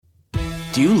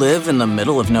Do you live in the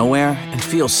middle of nowhere and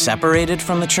feel separated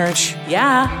from the church?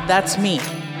 Yeah, that's me.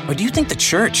 Or do you think the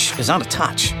church is out of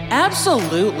touch?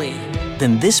 Absolutely.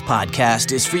 Then this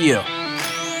podcast is for you.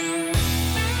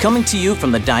 Coming to you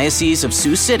from the Diocese of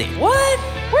Sioux City. What?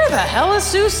 Where the hell is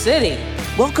Sioux City?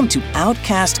 Welcome to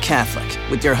Outcast Catholic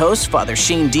with your hosts, Father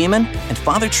Shane Demon and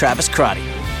Father Travis Crotty.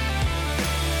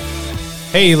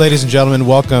 Hey, ladies and gentlemen,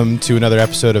 welcome to another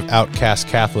episode of Outcast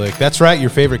Catholic. That's right, your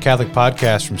favorite Catholic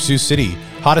podcast from Sioux City,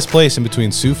 hottest place in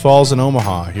between Sioux Falls and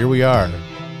Omaha. Here we are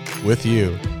with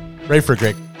you, ready for a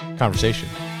great conversation.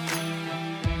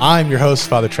 I'm your host,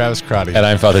 Father Travis Crotty. And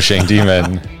I'm Father Shane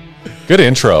Demon. Good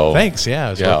intro. Thanks, yeah, I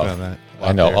was working on that.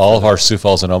 I know, all of our Sioux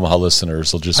Falls and Omaha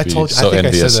listeners will just be so I think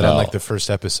envious I said that now. on like the first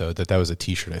episode that was a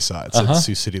t-shirt I saw. It said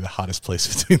Sioux City, the hottest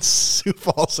place between Sioux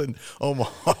Falls and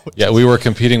Omaha. Yeah, we were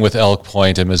competing with Elk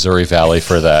Point and Missouri Valley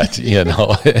for that, you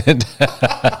know.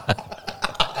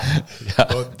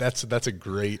 Well, that's a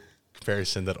great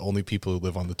comparison that only people who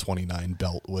live on the 29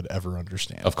 belt would ever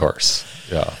understand. Of course,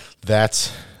 yeah.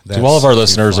 That's to all of our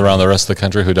listeners around the rest of the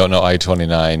country who don't know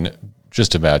I-29,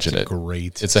 just imagine it.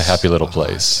 Great. It's a happy little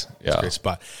place. It's Yeah, a great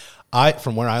spot.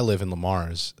 From where I live in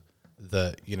Lamar's,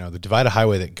 the divided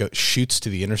highway that shoots to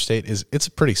the interstate it's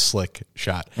a pretty slick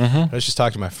shot. I was just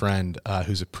talking to my friend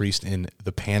who's a priest in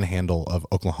the Panhandle of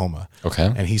Oklahoma.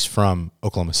 Okay, and he's from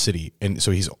Oklahoma City, and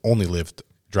so he's only lived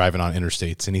driving on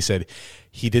interstates. And he said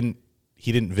he didn't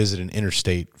visit an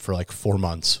interstate for like 4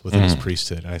 months within his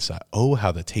priesthood. And I thought, oh,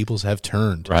 how the tables have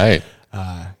turned. right.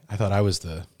 I thought I was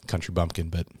the country bumpkin,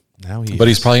 but now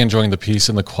He's probably enjoying the peace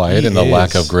and the quiet and the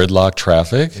lack of gridlock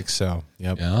traffic. I think so.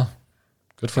 Yep. Yeah,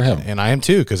 good for him. And I am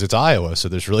too, because it's Iowa, so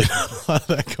there's really not a lot of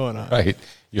that going on. Right.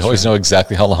 You always know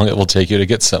exactly how long it will take you to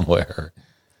get somewhere.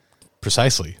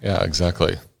 Precisely. Yeah,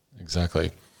 exactly.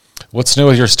 What's new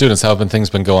with your students? How have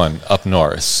things been going up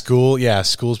north? School's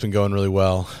been going really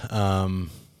well. I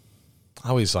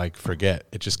always forget.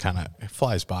 It just it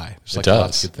flies by. There's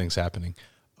lots of good things happening.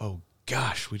 Oh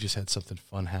gosh, we just had something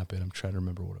fun happen. I'm trying to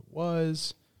remember what it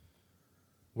was.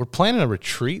 We're planning a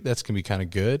retreat that's going to be kind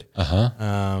of good.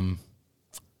 I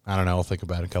don't know. I'll think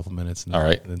about it in a couple minutes and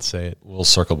then say it. We'll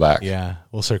circle back. Yeah,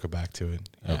 we'll circle back to it.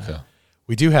 Yeah. Okay.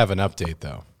 We do have an update,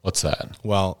 though. What's that?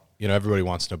 Well, everybody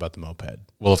wants to know about the moped.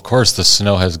 Well, of course, the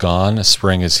snow has gone.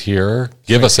 Spring is here.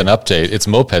 Give us an update. It's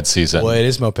moped season. Well, it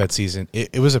is moped season.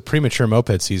 It was a premature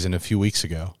moped season a few weeks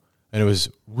ago, and it was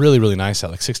really, really nice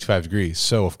out, like 65 degrees.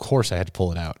 So, of course, I had to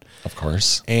pull it out. Of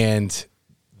course. And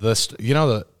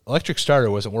the electric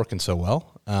starter wasn't working so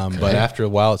well, but after a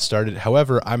while it started.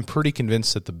 However, I'm pretty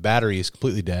convinced that the battery is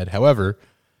completely dead. However,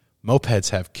 mopeds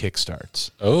have kick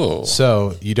starts. Oh.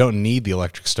 So you don't need the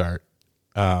electric start.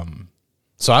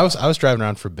 So I was driving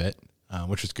around for a bit,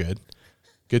 which was good.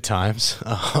 Good times.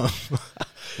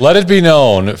 Let it be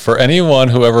known for anyone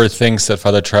who ever thinks that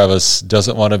Father Travis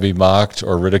doesn't want to be mocked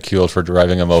or ridiculed for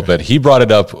driving a moped. He brought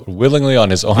it up willingly on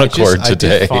his own accord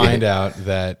today. I did find out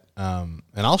that, and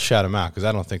I'll shout him out because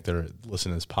I don't think they're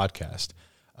listening to this podcast.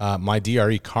 My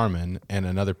DRE Carmen and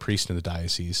another priest in the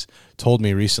diocese told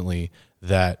me recently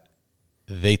that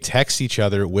they text each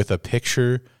other with a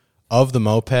picture of the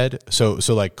moped. So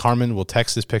like Carmen will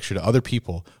text this picture to other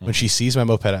people when she sees my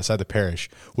moped outside the parish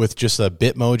with just a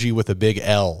Bitmoji with a big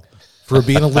L for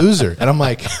being a loser. And I'm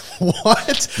like,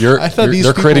 what? I thought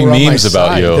they're creating memes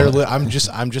about you. I'm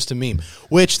just a meme.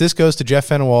 Which this goes to Jeff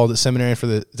Fenwald, the seminarian for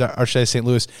the Archdiocese of St.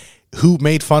 Louis, who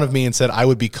made fun of me and said I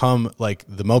would become like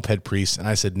the moped priest. And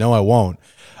I said, no, I won't.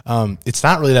 It's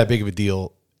not really that big of a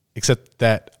deal, except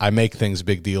that I make things a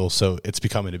big deal. So it's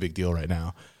becoming a big deal right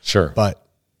now. Sure. But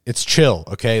it's chill,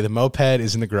 okay? The moped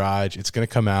is in the garage. It's going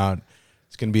to come out.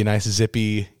 It's going to be a nice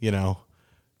zippy,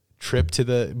 trip to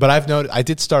the... But I've noticed... I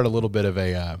did start a little bit of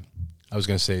a... I was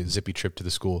going to say zippy trip to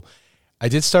the school. I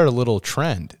did start a little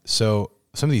trend. So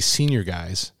some of these senior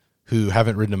guys who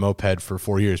haven't ridden a moped for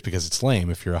 4 years because it's lame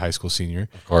if you're a high school senior.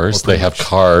 Of course, they have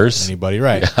cars. Anybody,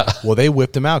 right. Yeah. Well, they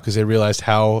whipped them out because they realized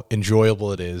how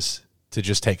enjoyable it is to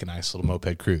just take a nice little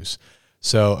moped cruise.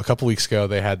 So a couple weeks ago,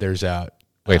 they had theirs out.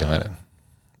 Wait a minute.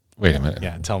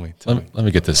 Yeah, tell me. Let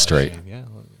me get this straight. Yeah.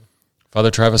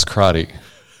 Father Travis Crotty,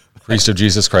 priest of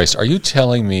Jesus Christ, are you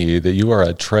telling me that you are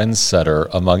a trendsetter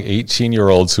among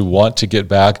 18-year-olds who want to get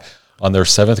back on their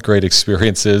 7th grade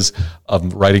experiences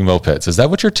of riding mopeds? Is that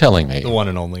what you're telling me? The one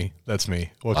and only. That's me.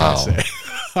 What can I say?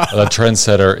 A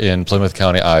trendsetter in Plymouth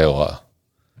County, Iowa.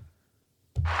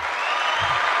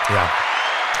 Yeah.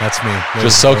 That's me.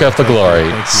 Just soak up the glory.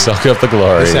 Soak up the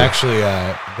glory. This actually,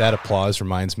 that applause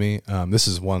reminds me. This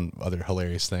is one other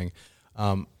hilarious thing.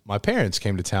 My parents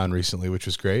came to town recently, which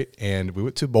was great, and we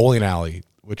went to bowling alley,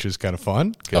 which was kind of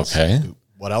fun. Okay.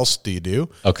 what else do you do?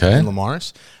 Okay. In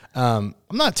Lamar's. I'm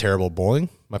not terrible at bowling.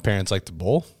 My parents like to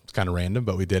bowl. It's kind of random,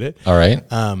 but we did it. All right.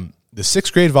 The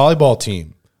 6th grade volleyball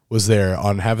team was there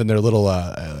on having their little,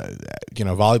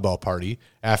 volleyball party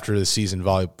after the season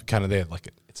they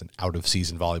had it's an out of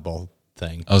season volleyball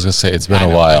thing. I was going to say, it's been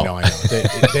a while. I know.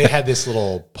 They had this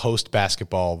little post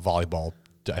basketball volleyball,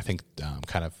 I think,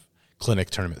 kind of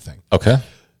clinic tournament thing. Okay.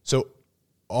 So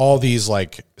all these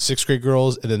 6th grade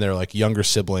girls and then their younger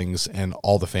siblings and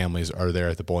all the families are there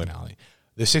at the bowling alley.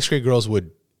 The 6th grade girls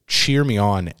would cheer me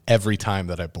on every time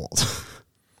that I bowled.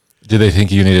 Did they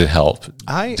think you needed help?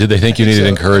 Did they think you needed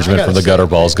encouragement from the gutter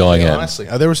balls going in? Honestly,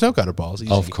 there was no gutter balls.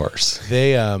 Easy. Of course.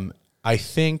 They, I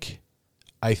think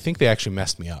they actually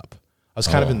messed me up. I was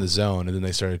kind of in the zone, and then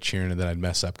they started cheering, and then I'd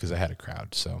mess up because I had a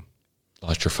crowd. So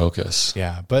lost your focus.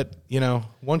 Yeah, but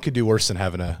one could do worse than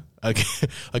having a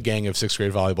gang of 6th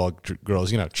grade volleyball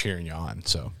girls, cheering you on.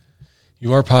 So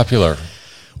you are popular.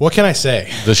 What can I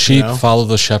say? The sheep follow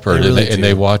the shepherd, and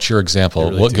they watch your example.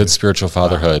 Really what do. good spiritual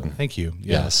fatherhood. Wow. Thank you.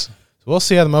 Yes. So we'll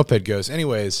see how the moped goes.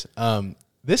 Anyways,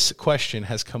 this question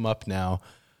has come up now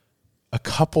a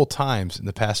couple times in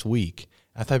the past week.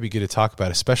 I thought it'd be good to talk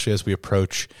about, especially as we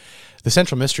approach the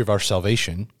central mystery of our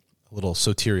salvation, a little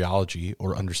soteriology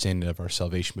or understanding of our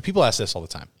salvation. But people ask this all the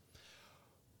time.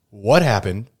 What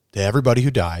happened to everybody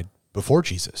who died before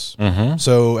Jesus? Mm-hmm.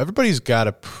 So everybody's got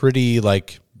a pretty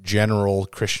general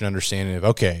Christian understanding of,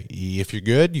 okay, if you're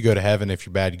good, you go to heaven. If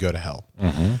you're bad, you go to hell.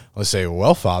 Mm-hmm. Let's say,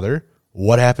 well, Father,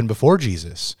 what happened before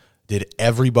Jesus? Did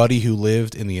everybody who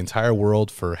lived in the entire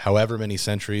world for however many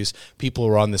centuries, people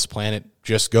who were on this planet,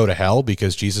 just go to hell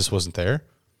because Jesus wasn't there?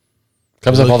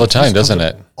 Comes up all the time, doesn't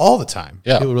it? All the time.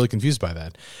 Yeah. People are really confused by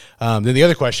that. Then the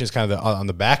other question is kind of on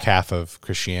the back half of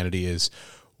Christianity is,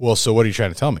 well, so what are you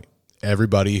trying to tell me?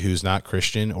 Everybody who's not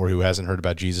Christian or who hasn't heard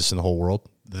about Jesus in the whole world,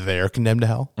 they're condemned to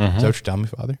hell? Mm-hmm. Is that what you're telling me,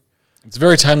 Father? It's a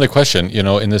very timely question.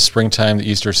 In the springtime, the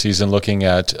Easter season, looking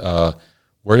at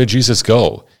where did Jesus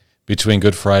go between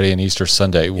Good Friday and Easter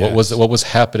Sunday? Yes. What was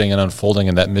happening and unfolding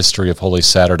in that mystery of Holy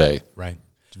Saturday? Right.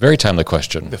 It's a very timely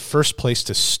question. The first place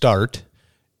to start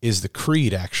is the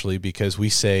creed, actually, because we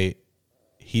say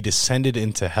he descended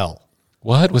into hell.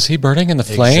 What? Was he burning in the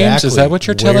flames? Exactly. Is that what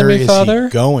you're telling me, Father? Where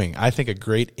is he going? I think a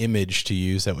great image to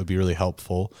use that would be really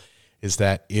helpful is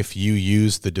that if you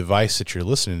use the device that you're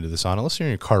listening to this on, listen to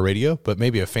your car radio, but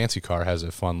maybe a fancy car has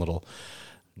a fun little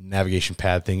navigation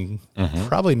pad thing. Mm-hmm.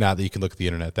 Probably not that you can look at the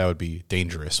internet. That would be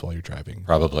dangerous while you're driving.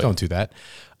 Probably. Don't do that.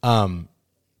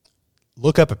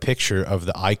 Look up a picture of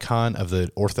the icon of the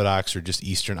Orthodox or just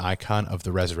Eastern icon of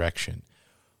the resurrection.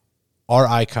 Our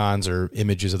icons or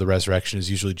images of the resurrection is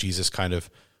usually Jesus kind of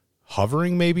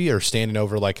hovering maybe or standing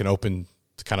over an open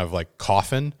kind of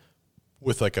coffin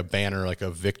with a banner,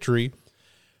 a victory.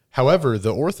 However,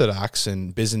 the Orthodox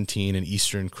and Byzantine and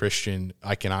Eastern Christian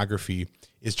iconography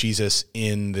is Jesus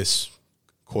in this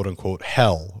quote unquote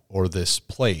hell or this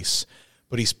place,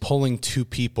 but he's pulling two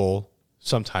people,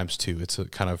 sometimes two. It's a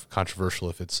kind of controversial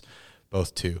if it's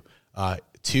both two, a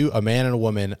man and a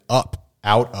woman up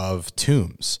out of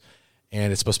tombs.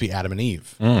 And it's supposed to be Adam and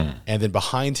Eve. Mm. And then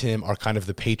behind him are kind of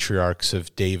the patriarchs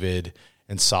of David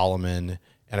and Solomon.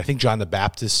 And I think John the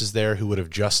Baptist is there, who would have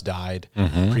just died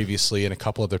previously, and a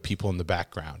couple other people in the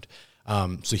background.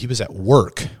 So he was at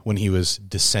work when he was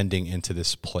descending into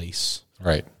this place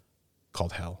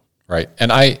called hell. Right.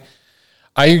 And I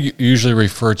usually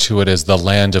refer to it as the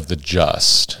land of the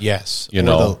just. Yes.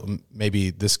 Maybe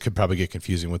this could probably get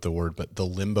confusing with the word, but the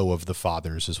limbo of the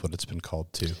fathers is what it's been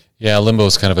called too. Yeah, limbo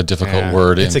is kind of a difficult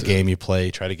word. It's a game you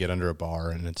play, try to get under a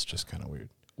bar, and it's just kind of weird.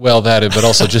 Well, but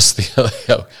also just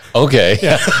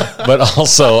but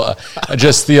also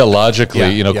just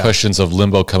theologically, questions of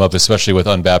limbo come up, especially with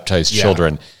unbaptized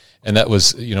children. And that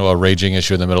was, a raging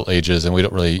issue in the Middle Ages, and we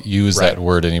don't really use that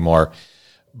word anymore.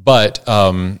 But,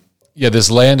 this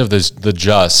land of the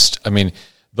just,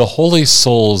 the holy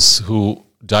souls who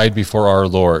died before our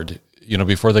Lord,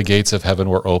 before the gates of heaven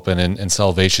were open and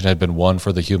salvation had been won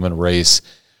for the human race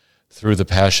through the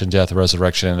passion, death,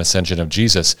 resurrection, and ascension of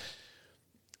Jesus,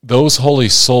 those holy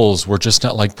souls were just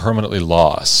not permanently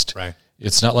lost. Right.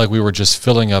 It's not like we were just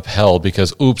filling up hell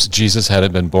because, oops, Jesus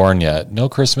hadn't been born yet. No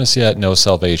Christmas yet, no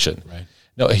salvation. Right.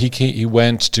 No, he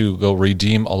went to go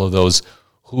redeem all of those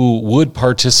who would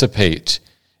participate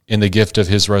in the gift of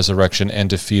his resurrection and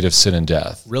defeat of sin and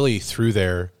death. Really through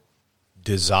their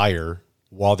desire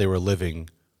while they were living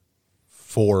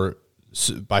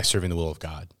by serving the will of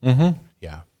God. Mm-hmm.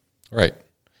 Yeah. Right.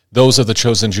 Those of the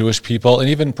chosen Jewish people, and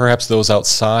even perhaps those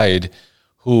outside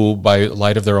who, by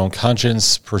light of their own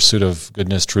conscience, pursuit of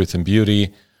goodness, truth, and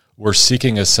beauty, we're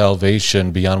seeking a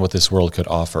salvation beyond what this world could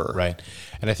offer. Right.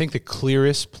 And I think the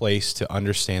clearest place to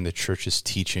understand the church's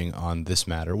teaching on this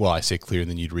matter, well, I say clearer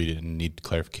than you'd read it and need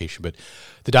clarification, but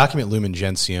the document Lumen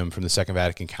Gentium from the Second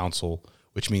Vatican Council,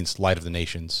 which means Light of the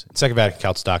Nations, Second Vatican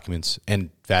Council documents and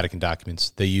Vatican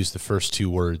documents, they use the first two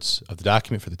words of the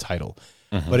document for the title.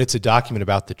 But it's a document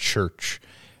about the church.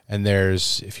 And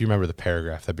there's, if you remember the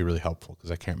paragraph, that'd be really helpful because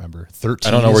I can't remember. 13.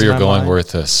 I don't know where you're going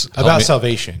with this. About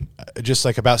salvation, just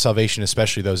like about salvation,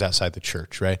 especially those outside the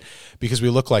church, right? Because we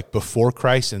look like before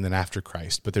Christ and then after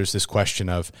Christ, but there's this question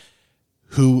of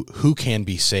who can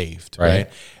be saved, right?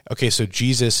 Okay, so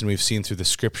Jesus, and we've seen through the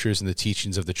scriptures and the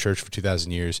teachings of the church for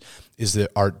 2,000 years, is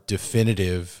our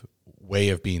definitive way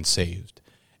of being saved.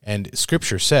 And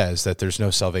Scripture says that there's no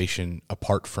salvation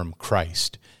apart from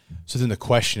Christ. So then the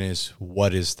question is,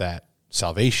 what is that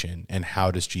salvation, and how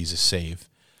does Jesus save?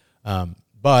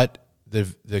 But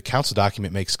the council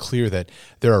document makes clear that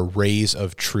there are rays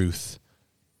of truth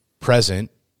present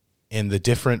in the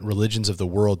different religions of the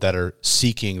world that are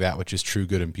seeking that which is true,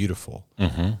 good, and beautiful.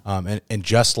 And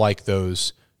just like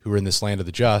those who are in this land of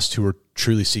the just, who are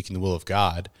truly seeking the will of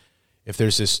God, if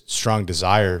there's this strong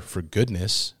desire for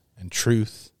goodness and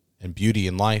truth and beauty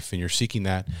in life, and you're seeking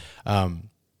that,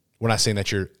 we're not saying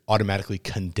that you're automatically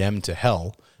condemned to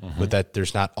hell, but that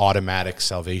there's not automatic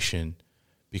salvation,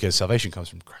 because salvation comes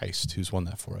from Christ, who's won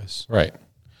that for us. Right.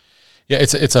 Yeah,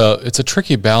 it's a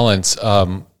tricky balance.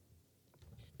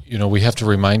 We have to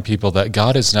remind people that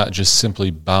God is not just simply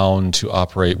bound to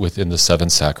operate within the seven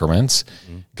sacraments.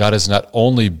 God is not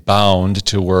only bound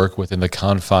to work within the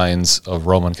confines of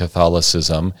Roman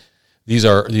Catholicism. These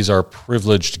are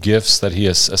privileged gifts that he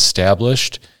has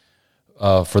established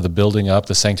for the building up,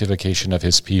 the sanctification of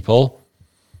his people.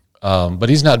 But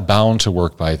he's not bound to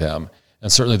work by them.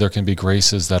 And certainly there can be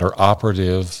graces that are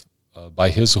operative by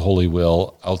his holy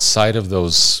will outside of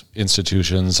those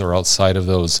institutions or outside of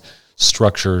those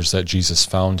structures that Jesus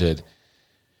founded.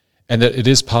 And that it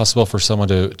is possible for someone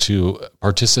to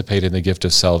participate in the gift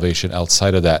of salvation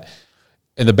outside of that.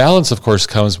 And the balance, of course,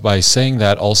 comes by saying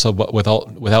that also, but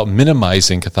without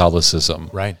minimizing Catholicism.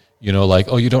 Right. You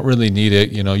don't really need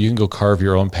it. You can go carve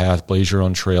your own path, blaze your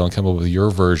own trail, and come up with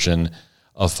your version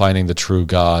of finding the true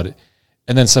God.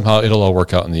 And then somehow it'll all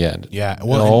work out in the end. Yeah.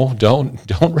 Well, don't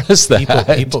risk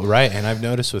that. People, right. And I've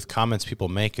noticed with comments people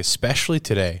make, especially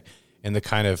today, in the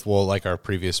kind of, like our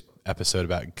previous episode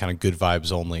about kind of good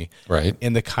vibes only. Right.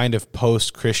 In the kind of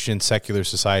post-Christian secular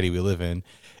society we live in,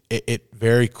 it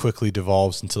very quickly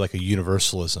devolves into like a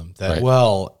universalism that,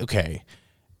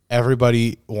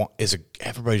 everybody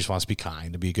just wants to be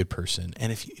kind, to be a good person.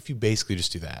 And if you basically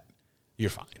just do that, you're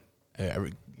fine.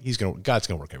 God's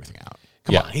gonna work everything out.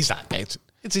 Come on, he's not. It's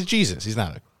Jesus. He's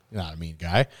not a mean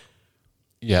guy.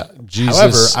 Yeah, Jesus.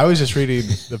 However, I was just reading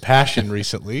the Passion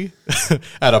recently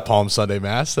at a Palm Sunday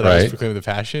Mass that I was proclaiming the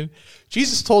Passion.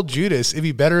 Jesus told Judas it'd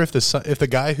be better if the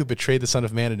guy who betrayed the Son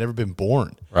of Man had never been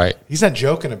born. Right. He's not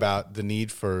joking about the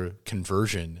need for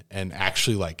conversion and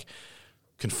actually like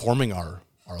conforming our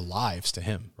lives to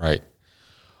him. Right.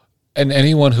 And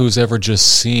anyone who's ever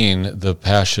just seen the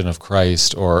Passion of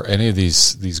Christ or any of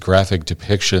these graphic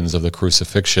depictions of the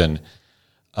crucifixion,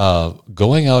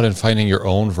 going out and finding your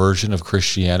own version of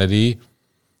Christianity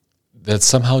that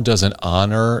somehow doesn't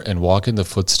honor and walk in the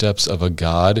footsteps of a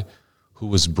God who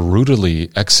was brutally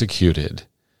executed,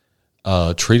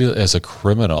 treated as a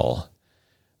criminal,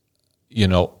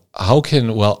 how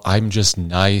can, I'm just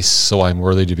nice, so I'm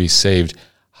worthy to be saved.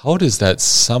 How does that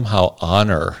somehow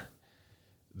honor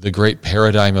the great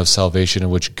paradigm of salvation in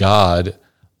which God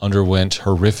underwent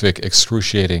horrific,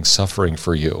 excruciating suffering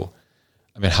for you?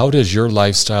 I mean, how does your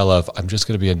lifestyle of, I'm just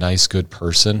going to be a nice, good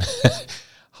person,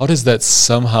 how does that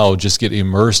somehow just get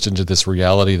immersed into this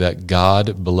reality that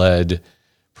God bled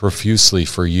profusely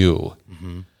for you?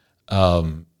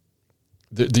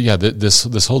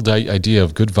 This whole idea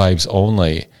of good vibes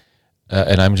only,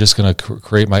 and I'm just going to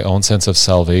create my own sense of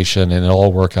salvation and it'll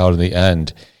all work out in the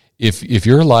end. If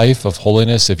your life of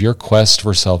holiness, if your quest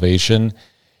for salvation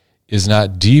is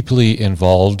not deeply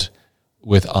involved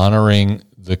with honoring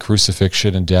the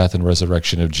crucifixion and death and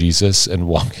resurrection of Jesus and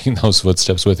walking those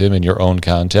footsteps with him in your own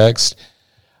context,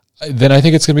 then I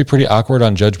think it's going to be pretty awkward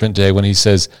on Judgment Day when he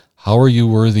says, how are you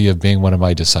worthy of being one of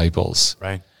my disciples?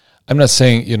 Right. I'm not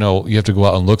saying, you have to go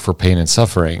out and look for pain and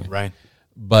suffering. Right.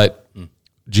 But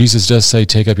Jesus does say,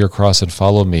 take up your cross and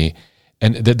follow me.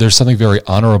 And there's something very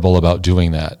honorable about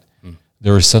doing that.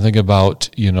 There is something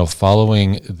about,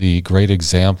 following the great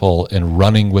example and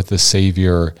running with the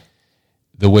Savior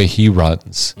the way he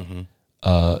runs.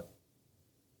 And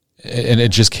And it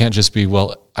just can't just be,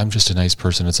 well, I'm just a nice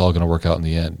person, it's all going to work out in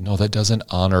the end. No, that doesn't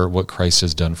honor what Christ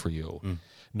has done for you.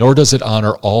 Nor does it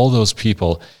honor all those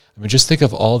people. I mean, just think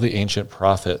of all the ancient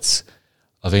prophets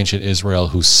of ancient Israel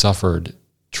who suffered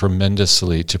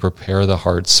tremendously to prepare the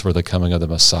hearts for the coming of the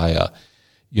Messiah.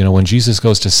 You know, when Jesus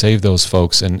goes to save those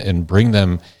folks and bring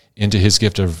them into his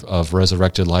gift of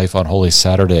resurrected life on Holy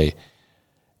Saturday,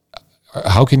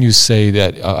 how can you say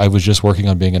that I was just working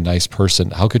on being a nice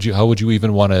person? How would you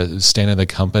even want to stand in the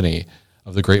company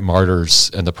of the great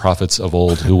martyrs and the prophets of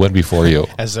old who went before you?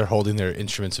 As they're holding their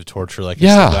instruments of torture, like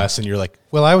Yeah. in glass, and you're like,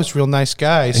 well, I was a real nice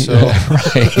guy, so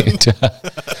Right.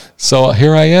 So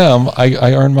here I am.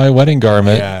 I earned my wedding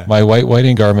garment, Yeah. my white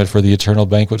wedding garment for the eternal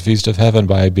banquet feast of heaven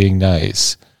by being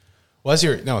nice. Well,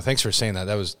 thanks for saying that.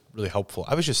 That was really helpful.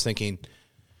 I was just thinking,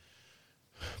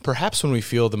 perhaps when we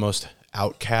feel the most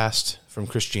outcast from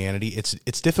Christianity,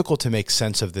 it's difficult to make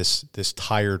sense of this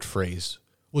tired phrase.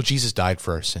 Well, Jesus died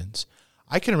for our sins.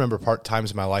 I can remember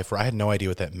times in my life where I had no idea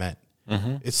what that meant.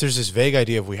 There's this vague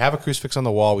idea of we have a crucifix on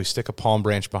the wall, we stick a palm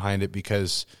branch behind it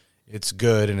because it's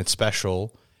good and it's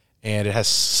special, and it has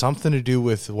something to do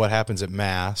with what happens at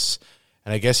Mass.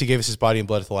 And I guess he gave us his body and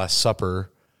blood at the Last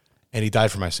Supper, and he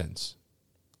died for my sins.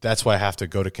 That's why I have to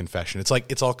go to confession.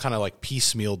 It's all kind of like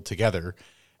piecemealed together,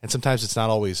 and sometimes it's not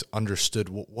always understood.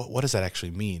 What does that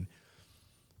actually mean?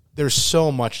 There's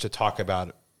so much to talk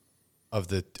about of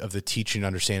the teaching and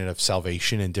understanding of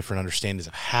salvation and different understandings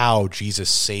of how Jesus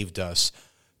saved us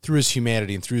through his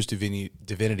humanity and through his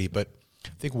divinity. But I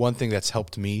think one thing that's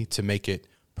helped me to make it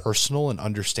personal and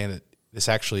understand that this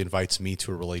actually invites me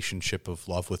to a relationship of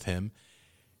love with him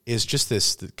is just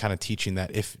the kind of teaching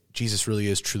that if Jesus really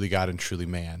is truly God and truly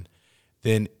man,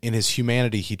 then in his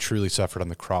humanity, he truly suffered on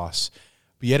the cross.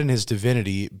 But yet in his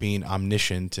divinity, being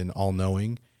omniscient and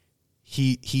all-knowing,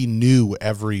 he knew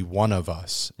every one of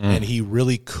us, and he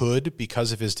really could,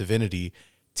 because of his divinity,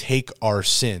 take our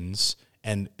sins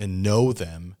and know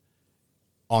them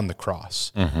on the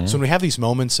cross. So when we have these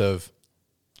moments of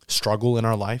struggle in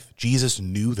our life, Jesus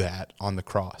knew that on the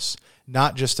cross.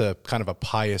 Not just a kind of a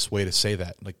pious way to say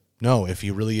that. Like, no, if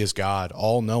he really is God,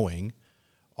 all-knowing,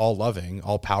 all-loving,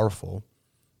 all-powerful,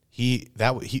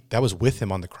 that was with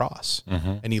him on the cross.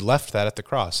 And he left that at the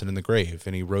cross and in the grave,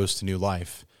 and he rose to new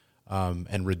life.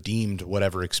 And redeemed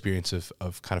whatever experience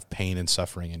of kind of pain and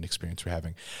suffering and experience we're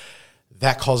having.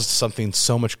 That calls us to something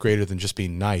so much greater than just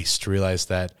being nice, to realize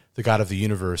that the God of the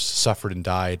universe suffered and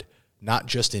died, not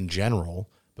just in general,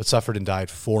 but suffered and died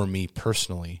for me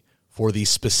personally, for these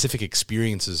specific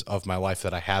experiences of my life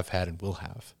that I have had and will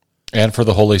have. And for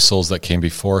the holy souls that came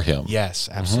before him. Yes,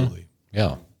 absolutely.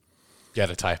 Yeah. Got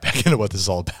to tie it back into what this is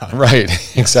all about. Right,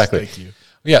 exactly. Thank you.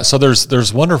 Yeah, so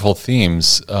there's wonderful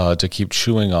themes to keep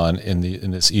chewing on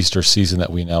in this Easter season that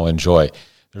we now enjoy.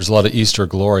 There's a lot of Easter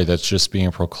glory that's just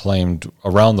being proclaimed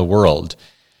around the world,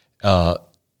 and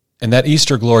that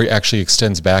Easter glory actually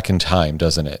extends back in time,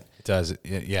 doesn't it? It does.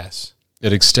 Yes.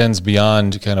 It extends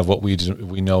beyond kind of what we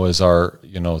know as our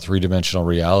three-dimensional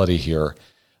reality here,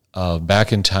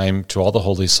 back in time to all the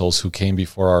holy souls who came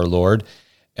before our Lord,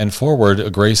 and forward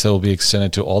a grace that will be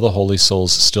extended to all the holy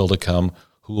souls still to come,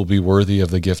 who will be worthy of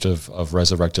the gift of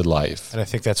resurrected life. And I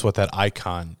think that's what that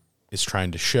icon is trying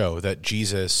to show, that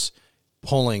Jesus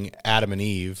pulling Adam and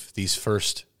Eve, these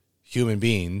first human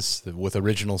beings with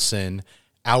original sin,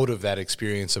 out of that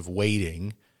experience of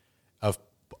waiting,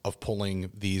 of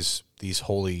pulling these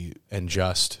holy and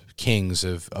just kings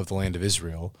of the land of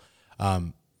Israel.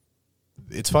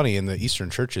 It's funny, in the Eastern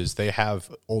churches, they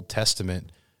have Old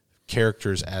Testament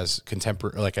characters as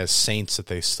contemporary, like as saints that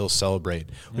they still celebrate.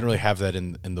 We don't really have that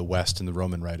in the West, in the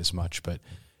Roman Rite as much, but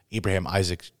Abraham,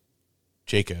 Isaac,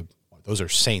 Jacob, those are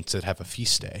saints that have a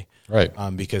feast day. Right.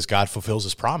 Because God fulfills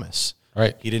his promise.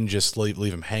 Right. He didn't just leave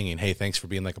them hanging. Hey, thanks for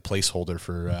being like a placeholder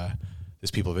for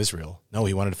this people of Israel. No,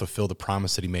 he wanted to fulfill the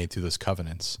promise that he made through those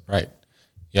covenants. Right.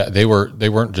 Yeah, they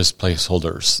weren't just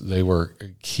placeholders. They were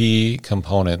key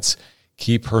components,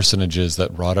 key personages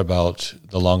that brought about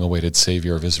the long-awaited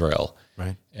Savior of Israel,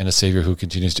 right? And a Savior who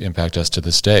continues to impact us to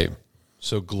this day.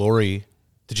 So glory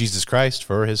to Jesus Christ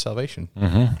for his salvation.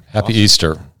 Happy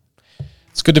Easter.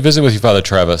 It's good to visit with you, Father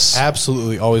Travis.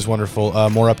 Absolutely, always wonderful.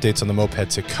 More updates on the moped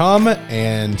to come,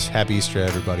 and happy Easter,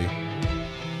 everybody.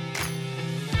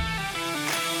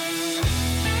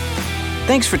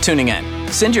 Thanks for tuning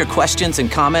in. Send your questions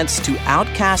and comments to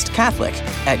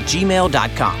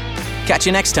outcastcatholic@gmail.com. Catch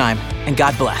you next time, and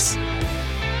God bless.